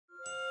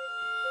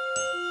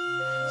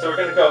So we're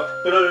gonna go,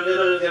 and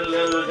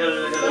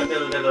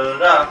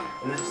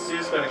this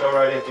is gonna go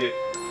right into.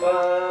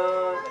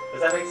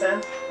 Does that make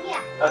sense? Yeah.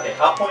 Okay,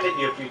 I'll point at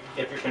you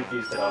if you're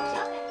confused at all.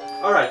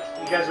 Okay. All right,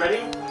 you guys ready?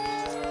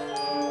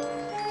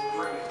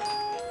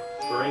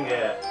 Bring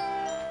it.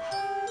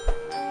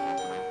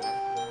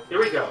 Here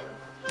we go.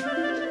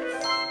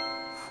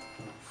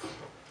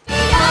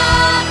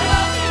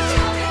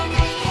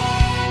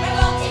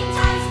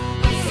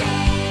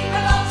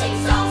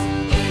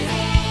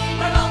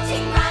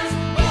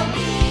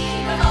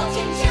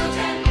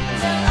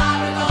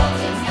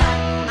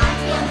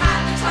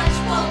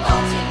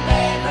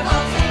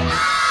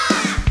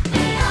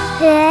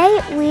 Today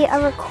we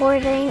are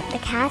recording the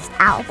Cast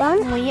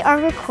album. We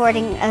are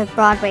recording a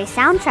Broadway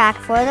soundtrack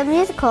for the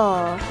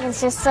musical.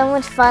 It's just so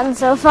much fun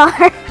so far.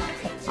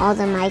 All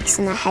the mics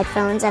and the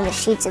headphones and the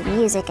sheets of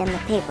music and the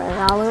papers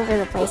all over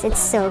the place. It's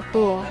so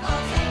cool.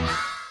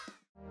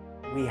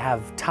 We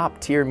have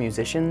top-tier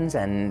musicians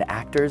and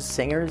actors,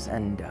 singers,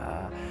 and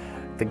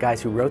the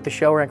guys who wrote the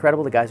show are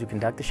incredible, the guys who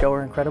conduct the show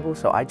are incredible,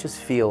 so I just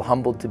feel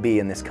humbled to be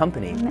in this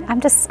company.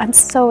 I'm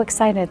so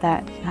excited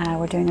that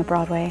we're doing a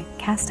Broadway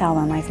Cast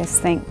album. I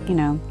just think, you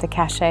know, the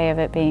cachet of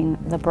it being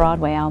the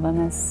Broadway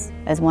album is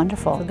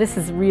wonderful. So this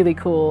is really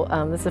cool.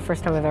 This is the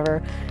first time I've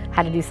ever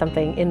had to do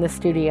something in the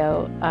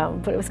studio,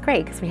 but it was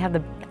great because we have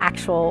the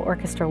actual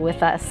orchestra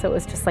with us, so it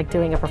was just like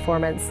doing a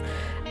performance.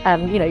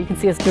 You know, you can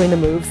see us doing the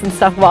moves and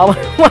stuff while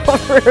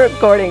we're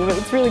recording, but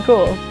it's really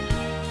cool.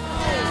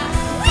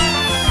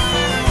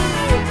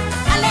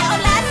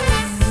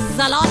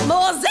 A lot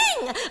more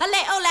zing, a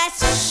little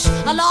less shh,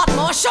 a lot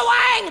more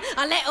showing,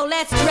 a little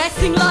less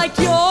dressing like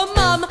your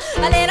mum,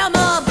 a little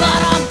more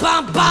ba-dum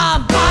bum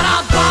bum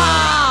ba-dum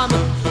bum.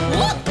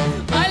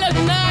 I look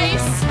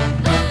nice.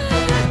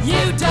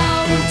 You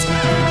don't.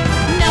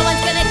 No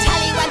one's gonna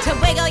tell you when to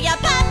wiggle your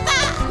bum.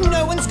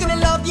 No one's gonna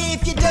love you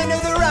if you don't know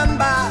the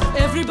rumba.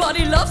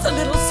 Everybody loves a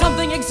little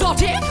something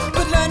exotic,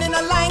 but learning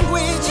a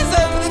language is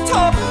over the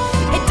top.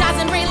 It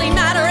doesn't really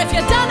matter if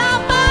you don't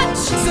know much,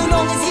 so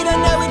long as you don't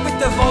know it with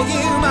the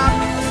volume up.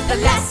 The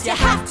less you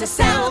have to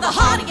sell, the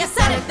harder you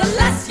sell it. The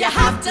less you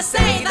have to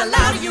say, the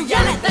louder you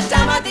yell it. The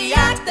dumber the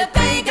act, the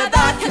bigger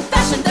the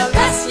confession. The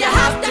less you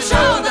have to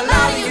show, the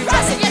louder you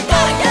dress it. You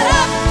gotta get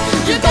up,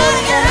 you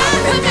gotta get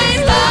up and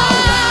be loud.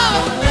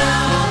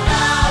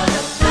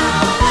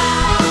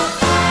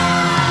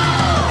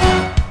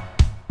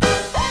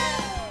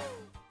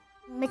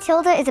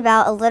 Matilda is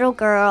about a little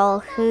girl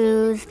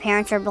whose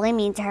parents are really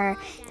mean to her.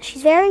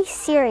 She's very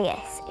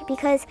serious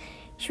because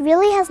she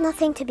really has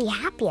nothing to be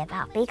happy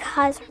about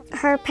because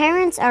her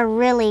parents are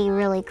really,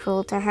 really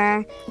cruel to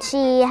her.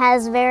 She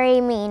has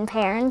very mean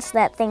parents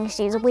that think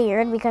she's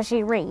weird because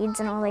she reads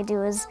and all they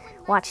do is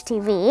watch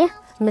TV.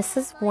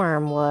 Mrs.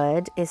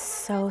 Wormwood is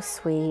so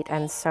sweet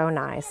and so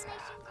nice.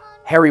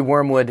 Harry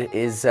Wormwood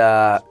is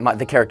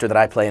the character that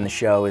I play in the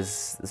show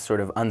is the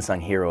sort of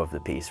unsung hero of the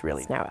piece,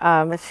 really. No,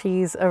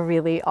 she's a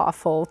really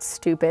awful,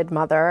 stupid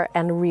mother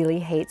and really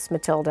hates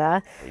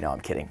Matilda. No, I'm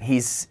kidding.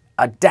 He's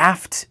a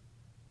daft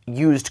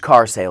used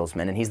car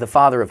salesman, and he's the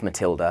father of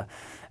Matilda,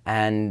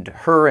 and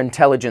her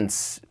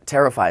intelligence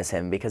terrifies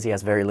him because he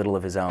has very little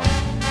of his own.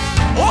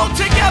 All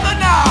together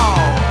now!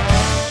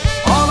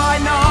 All I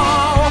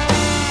know,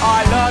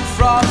 I learned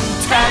from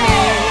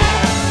telly.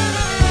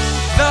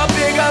 The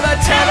bigger the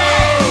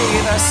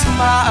telly, the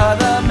smarter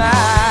the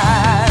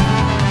man.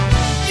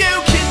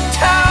 You can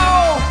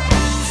tell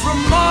from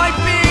my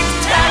big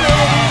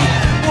telly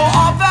what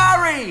a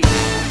very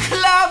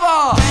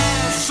clever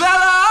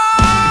fella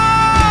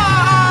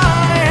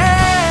I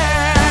am.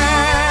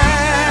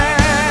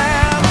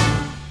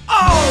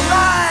 All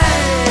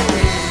right.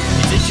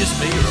 Is it just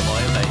me or am I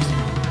amazing?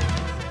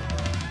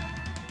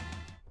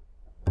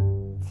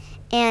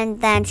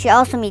 And then she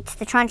also meets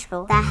the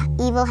Trunchbull,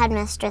 the evil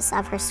headmistress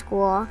of her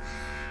school.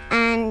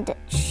 And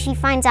she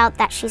finds out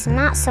that she's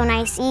not so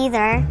nice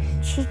either.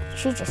 She's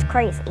just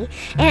crazy.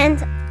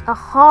 And a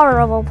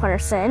horrible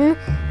person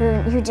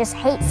who just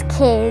hates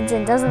kids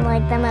and doesn't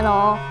like them at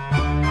all.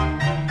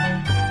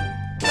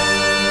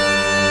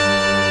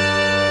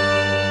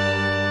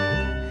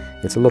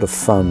 It's a lot of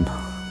fun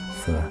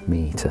for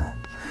me to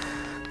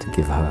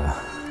give her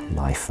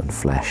life and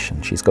flesh,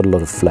 and she's got a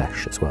lot of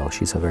flesh as well.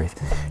 She's a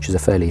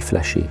fairly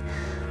fleshy.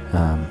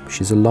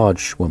 She's a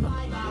large woman.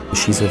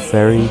 She's a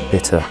very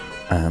bitter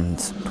and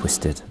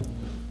twisted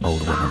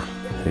old woman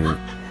who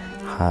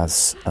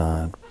has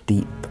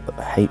deep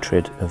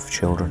hatred of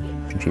children.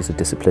 She's a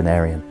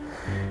disciplinarian.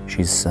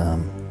 She's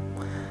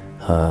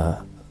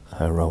her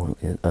role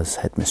as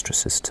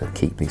headmistress is to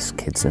keep these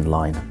kids in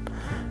line,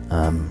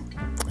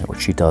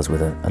 which she does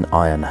with an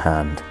iron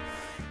hand.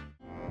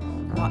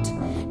 What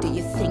do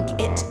you think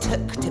it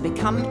took to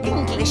become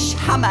English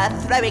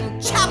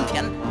hammer-throwing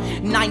champion?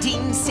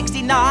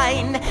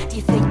 1969. Do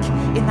you think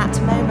in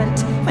that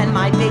moment, when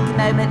my big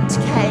moment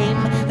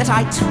came, that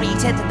I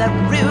treated the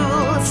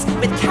rules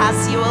with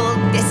casual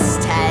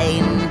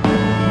disdain?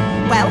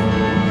 Well,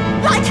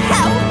 like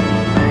hell!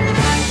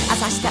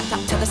 As I stepped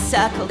up to the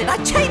circle, did I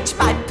change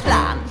my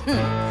plan?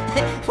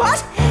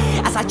 What?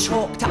 As I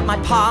chalked up my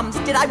palms,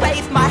 did I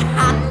wave my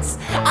hands?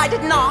 I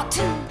did not.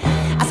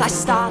 As I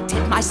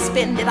started my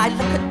spin, did I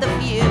look at the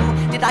view?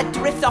 Did I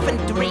drift off and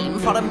dream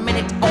for a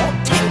minute or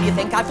two? Do you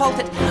think I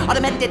faltered or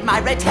amended my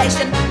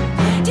rotation?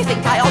 Do you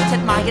think I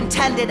altered my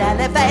intended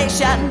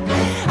elevation?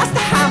 As the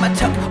hammer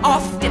took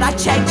off, did I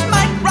change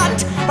my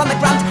grunt? From the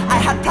grunt I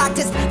had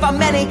practiced for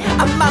many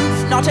a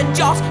month. Not a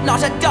jot,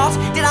 not a dot,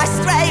 did I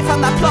stray from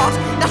the plot?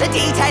 Not a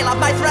detail of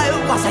my throw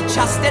was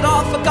adjusted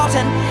or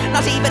forgotten.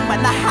 Not even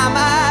when the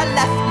hammer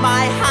left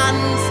my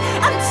hands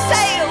and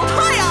sailed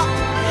high up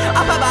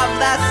above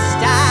the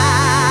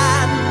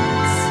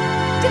stands.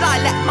 Did I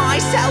let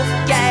myself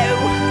go?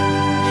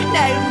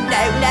 No,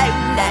 no, no,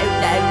 no,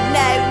 no,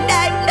 no,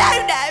 no, no,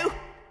 no.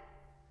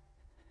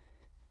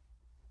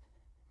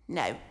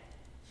 No.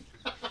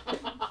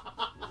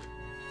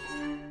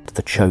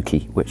 The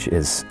chokey, which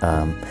is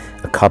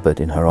a cupboard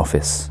in her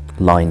office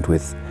lined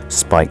with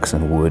spikes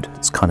and wood.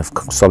 It's kind of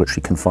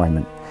solitary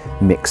confinement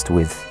mixed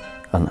with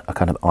a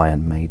kind of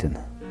Iron Maiden.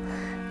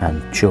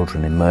 And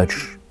children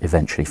emerge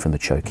eventually from the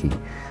chokey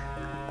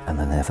and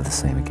they're never the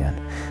same again.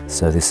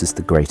 So this is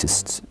the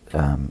greatest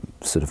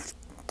sort of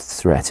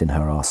threat in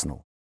her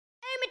arsenal.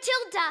 Hey,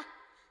 Matilda!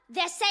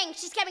 They're saying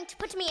she's coming to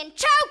put me in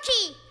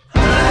chokey!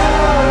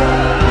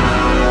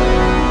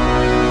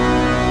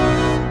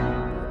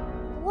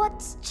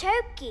 What's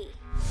chokey?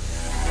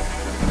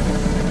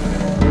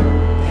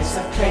 There's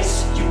a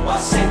place you are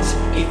sent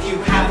if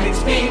you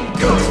haven't been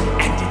good.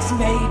 And it's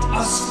made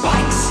of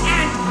spikes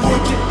and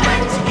wood.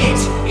 And it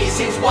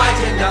isn't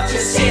wide enough to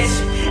sit.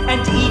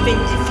 And even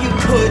if you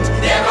could,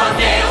 there are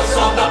nails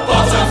on the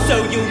bottom.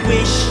 So you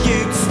wish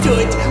you'd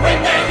stood.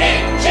 When the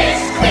hinge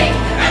is quick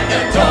and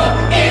the door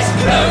is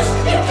closed,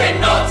 you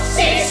cannot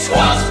see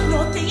squat.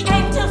 Not the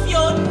end of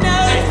your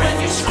nose. And when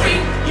you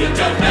scream, you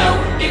don't know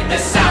if the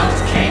sound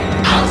came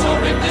out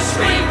or if the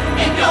scream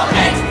in your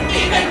head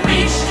even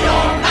reached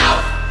your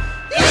mouth.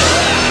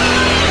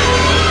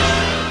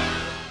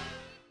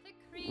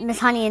 Miss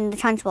Honey and the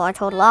Trunchbull are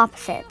total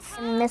opposites.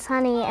 Miss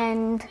Honey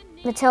and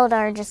Matilda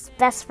are just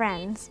best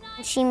friends.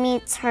 She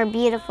meets her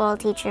beautiful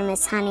teacher,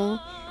 Miss Honey,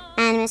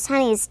 and Miss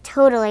Honey is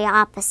totally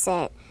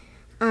opposite.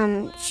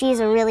 She's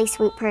a really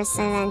sweet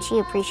person and she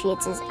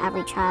appreciates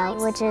every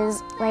child, which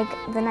is like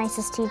the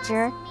nicest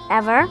teacher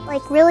ever.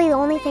 Like really the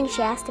only thing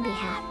she has to be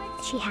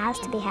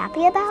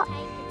happy about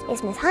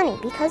is Miss Honey,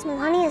 because Miss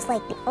Honey is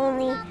like the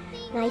only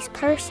nice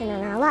person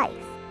in her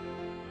life.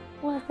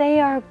 Well, they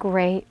are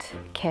great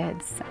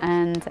kids,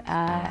 and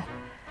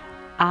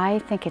I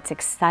think it's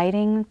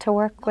exciting to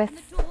work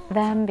with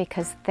them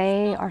because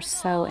they are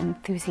so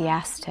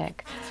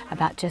enthusiastic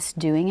about just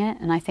doing it.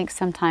 And I think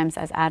sometimes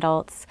as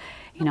adults,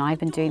 you know, I've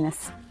been doing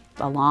this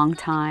a long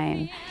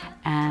time,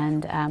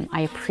 and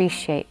I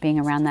appreciate being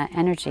around that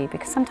energy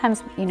because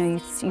sometimes, you know,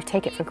 you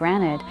take it for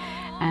granted,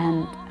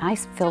 and I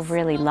feel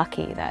really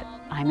lucky that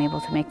I'm able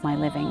to make my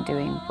living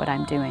doing what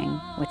I'm doing,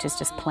 which is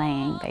just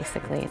playing,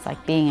 basically. It's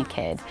like being a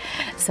kid.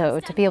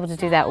 So to be able to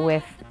do that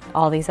with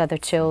all these other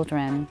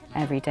children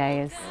every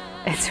day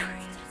it's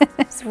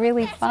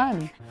really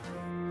fun.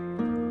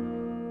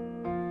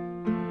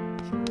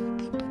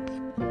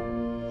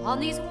 On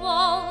these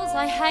walls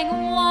I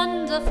hang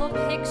wonderful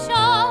pictures.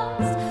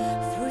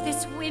 Through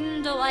this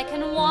window I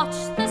can watch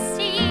the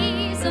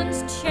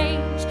seasons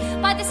change.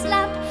 By this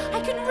lamp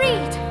I can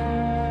read.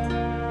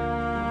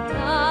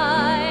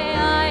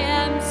 I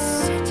am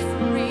set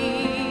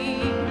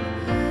free.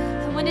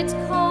 And when it's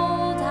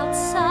cold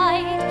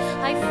outside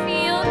I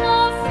feel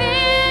no fear.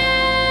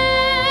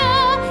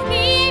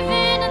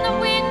 Even in the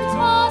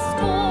winter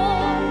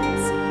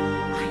storms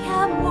I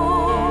am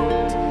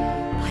warmed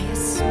by a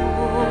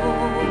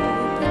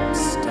sword and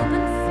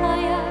stubborn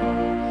fire.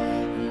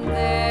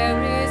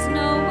 There is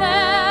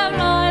nowhere I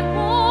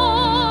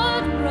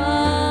would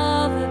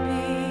rather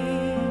be.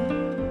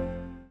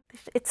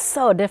 It's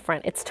so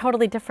different. It's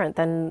totally different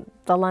than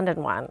the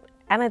London one.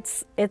 And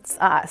it's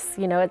us,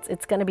 you know,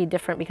 it's going to be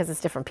different because it's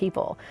different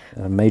people.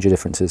 A major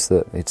difference is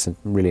that it's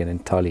really an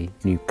entirely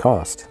new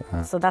cast.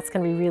 So that's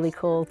going to be really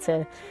cool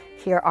to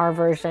hear our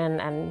version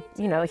and,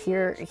 you know,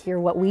 hear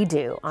what we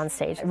do on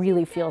stage. It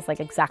really feels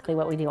like exactly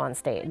what we do on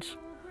stage.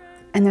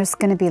 And there's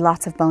going to be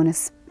lots of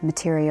bonus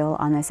material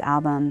on this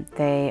album.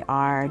 They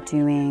are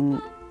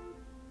doing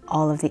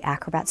all of the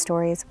acrobat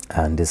stories.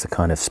 And is a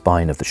kind of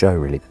spine of the show,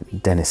 really.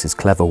 Dennis's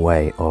clever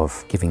way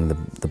of giving the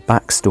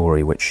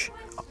backstory, which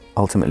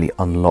ultimately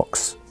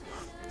unlocks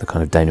the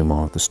kind of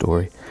denouement of the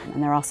story.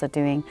 And they're also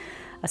doing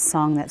a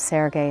song that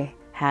Sergei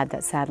had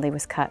that sadly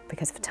was cut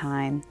because of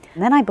time.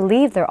 And then I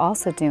believe they're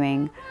also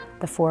doing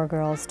the 4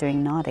 girls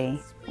doing Naughty.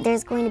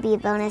 There's going to be a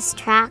bonus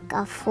track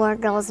of 4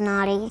 girls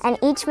naughty, and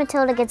each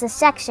Matilda gets a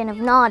section of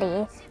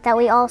Naughty that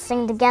we all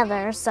sing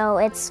together, so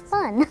it's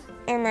fun.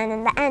 And then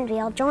in the end we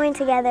all join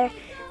together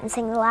and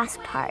sing the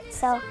last part,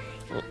 so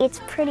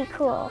it's pretty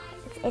cool.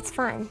 It's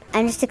fun.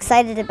 I'm just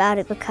excited about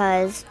it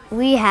because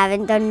we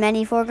haven't done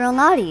many 4-girl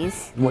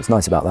naughties. What's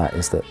nice about that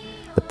is that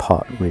the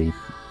part really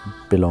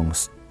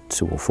belongs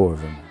to all 4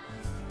 of them.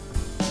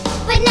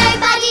 But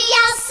nobody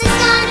else is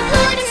gonna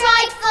put it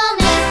right for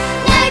me.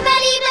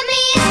 Nobody but me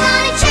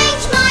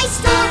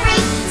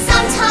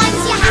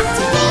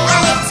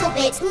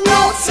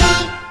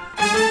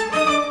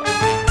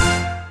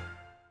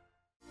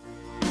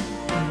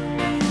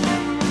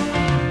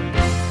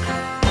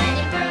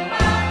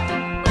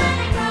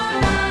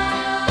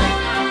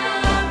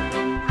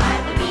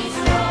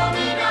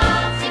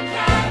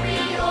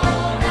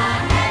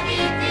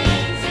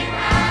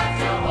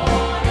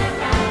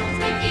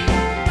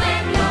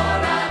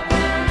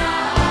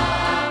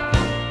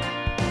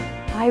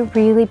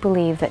really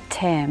believe that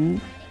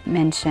Tim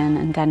Minchin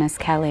and Dennis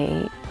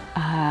Kelly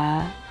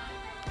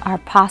are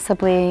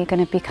possibly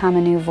going to become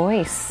a new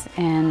voice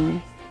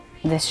in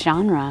this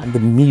genre. And the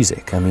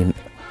music, I mean,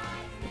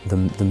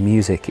 the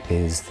music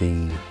is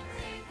the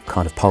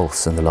kind of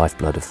pulse and the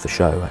lifeblood of the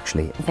show,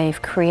 actually.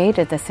 They've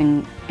created this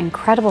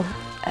incredible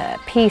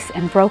piece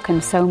and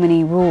broken so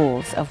many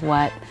rules of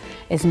what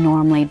is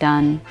normally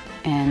done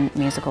in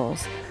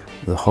musicals.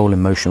 The whole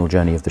emotional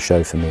journey of the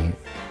show for me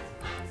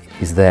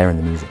is there in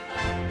the music.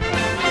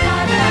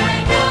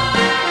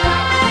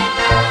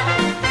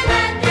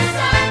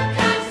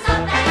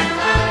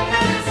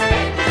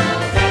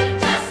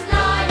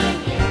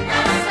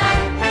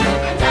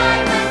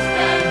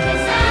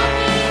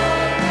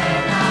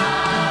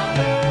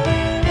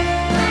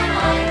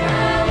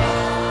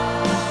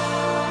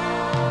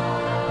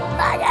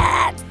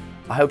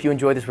 I hope you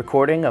enjoy this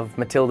recording of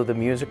Matilda the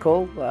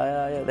musical.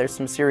 There's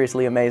some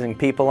seriously amazing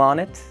people on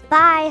it.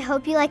 Bye,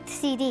 hope you like the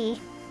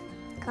CD.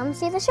 Come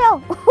see the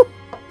show.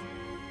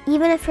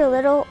 Even if you're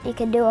little, you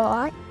can do a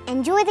lot.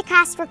 Enjoy the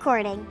cast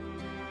recording.